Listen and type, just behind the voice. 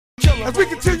As we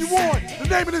continue on, the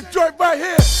name of this joint right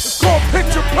here is called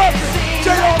Picture Perfect.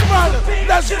 J.R. Ryder,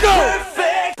 let's go.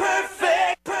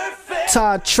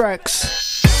 Todd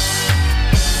Tracks.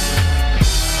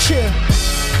 Cheer.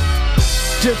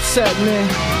 Dipset, man.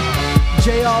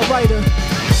 J.R. Ryder,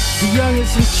 the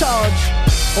youngest in charge,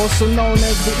 also known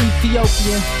as the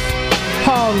Ethiopian.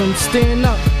 Harlem, stand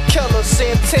up. Killer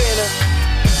Santana.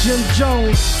 Jim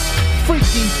Jones,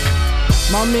 Freaky.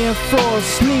 My man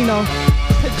Frost, Nino.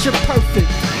 Picture Perfect.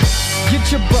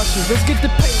 Get your brushes, let's get the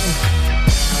painting.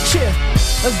 Cheer,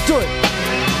 let's do it.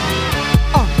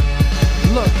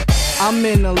 Look, I'm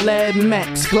in a lead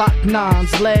max, Glock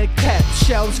 9s, lead caps,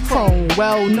 shells chrome,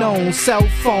 well known, cell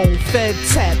phone, fed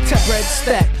tap, red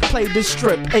stack, play the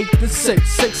strip, 8 to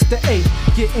 6, 6 to 8,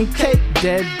 getting cake,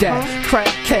 dead dat, crack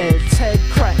heads, head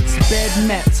cracks, bed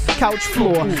mats, couch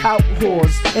floor, out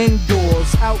whores,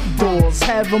 indoors, outdoors,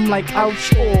 have them like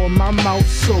ouch or my mouth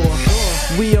sore.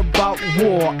 We about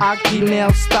war, Aki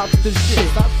now stop the shit.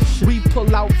 We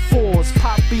pull out fours,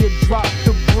 Poppy drop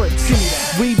the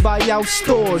bricks. We buy out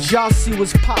stores, y'all see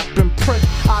what's poppin', prick.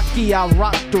 Aki, I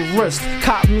rock the wrist,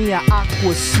 cop me an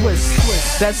Aqua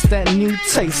Swiss. That's that new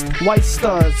taste, white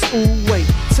studs, ooh wait.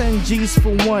 10 G's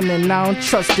for one and I don't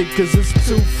trust it cause it's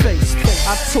two-faced.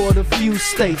 I toured a few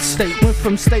states, went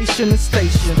from station to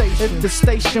station. If the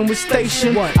station was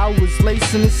stationed, I was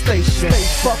lacing the station.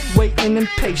 Fuck waiting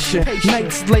impatient,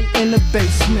 nights late in the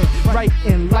basement.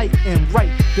 Writing, lighting,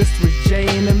 right, this was Jay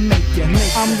in the making.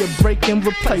 I'm your breaking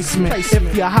replacement.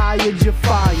 If you're hired, you're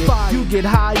fired. You get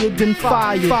hired, then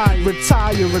fired.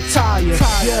 Retire, retire.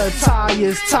 Your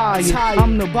attire's tired.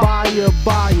 I'm the buyer of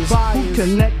buyers. Who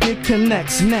connected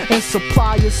connects. And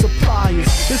suppliers, suppliers.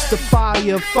 It's the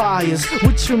fire of fires.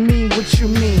 What you mean,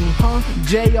 huh?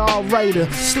 J.R. Ryder,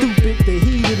 stupid, the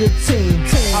heat of the team.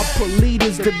 I put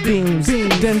leaders to beams,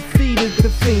 then feeded the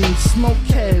fiends. Smoke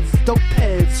heads, dope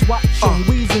heads, watch them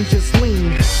wheezing just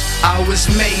lean. I was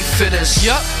made for this,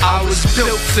 yup. I was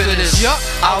built for this, yup.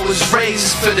 I was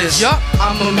raised for this, yup.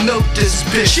 I'ma milk this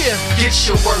bitch. Yeah. Get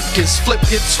your workers, flip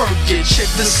it, twerk it, check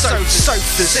the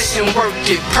surface. Sit and work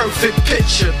it, perfect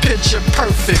picture, picture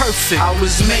perfect. I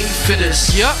was made for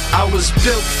this, yup. I was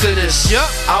built for this, yup.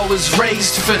 I was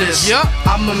raised for this, yup.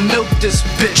 I'ma milk this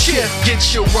bitch. Yeah.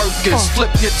 Get your workers, flip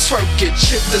it, twerk it,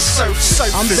 check the surface.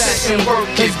 Sit and work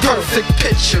it, perfect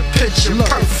picture, picture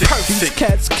perfect. These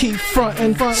cats keep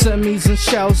frontin', semis and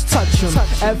shells touch them.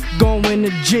 F going to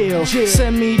jail,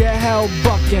 send me to hell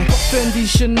bucking. Fendi,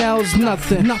 Chanel's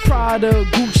nothing, Prada,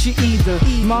 Gucci either.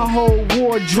 My whole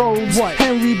wardrobe's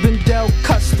Henry Bendel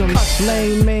customs.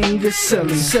 Lame man, you're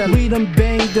silly. We done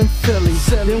banged in Philly,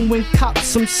 then went cop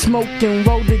some smoke and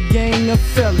rolled a gang of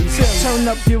Phillies. Turn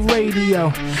up your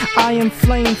radio, I am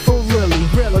flame for really.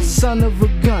 A son of a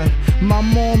gun, my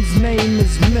mom's name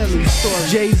is Millie.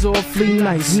 Jay's awfully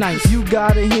nice, you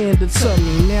gotta hand it to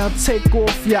me. Now take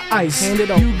off your ice,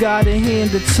 you gotta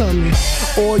hand it to me.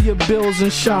 All your bills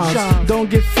and shines, don't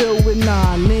get filled with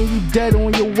 9. Then you dead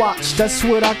on your watch, that's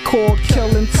what I call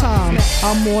killing time.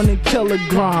 I'm on a killer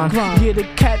grind, get a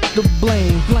cat to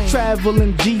blame.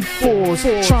 Traveling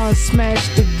G4s, try and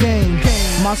smash the game.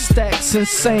 My stack's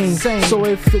insane, so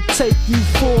if it take you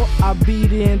 4, I'll be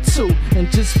there in 2. And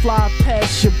just fly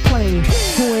past your plane.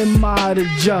 Who am I to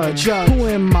judge? Who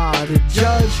am I to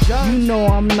judge? You know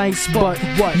I'm nice, but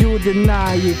you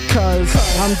deny it cause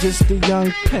I'm just a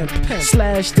young pimp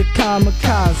slash the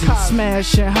kamikaze,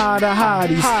 smashing hotter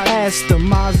hotties, Aston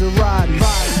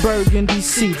Maseratis, burgundy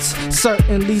seats,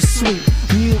 certainly sweet.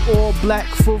 New all black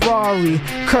Ferrari,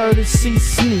 courtesy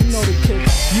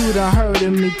sneaks. You done heard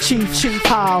of me, chief,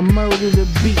 how I murder the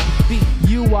beat.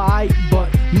 You alright, but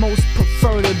most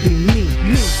prefer to be me.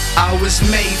 I was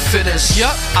made for this,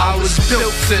 yup. I was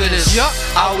built for this, yup.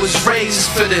 I was raised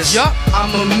for this, yup.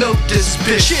 I'ma milk this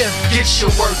bitch. Yeah. Get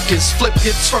your workers, flip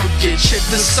it, twerk it, check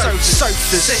the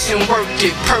surface. Sit and work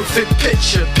it, perfect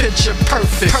picture, picture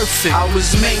perfect. I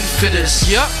was made for this,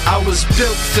 yup. I was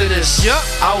built for this, yup.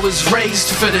 I was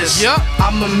raised for this, yup.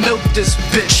 I'ma milk this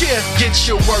bitch. Yeah. Get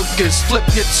your workers, flip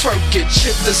it, twerk it,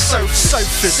 check the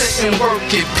surface. Sit and work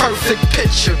it, perfect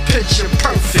picture, picture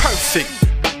perfect.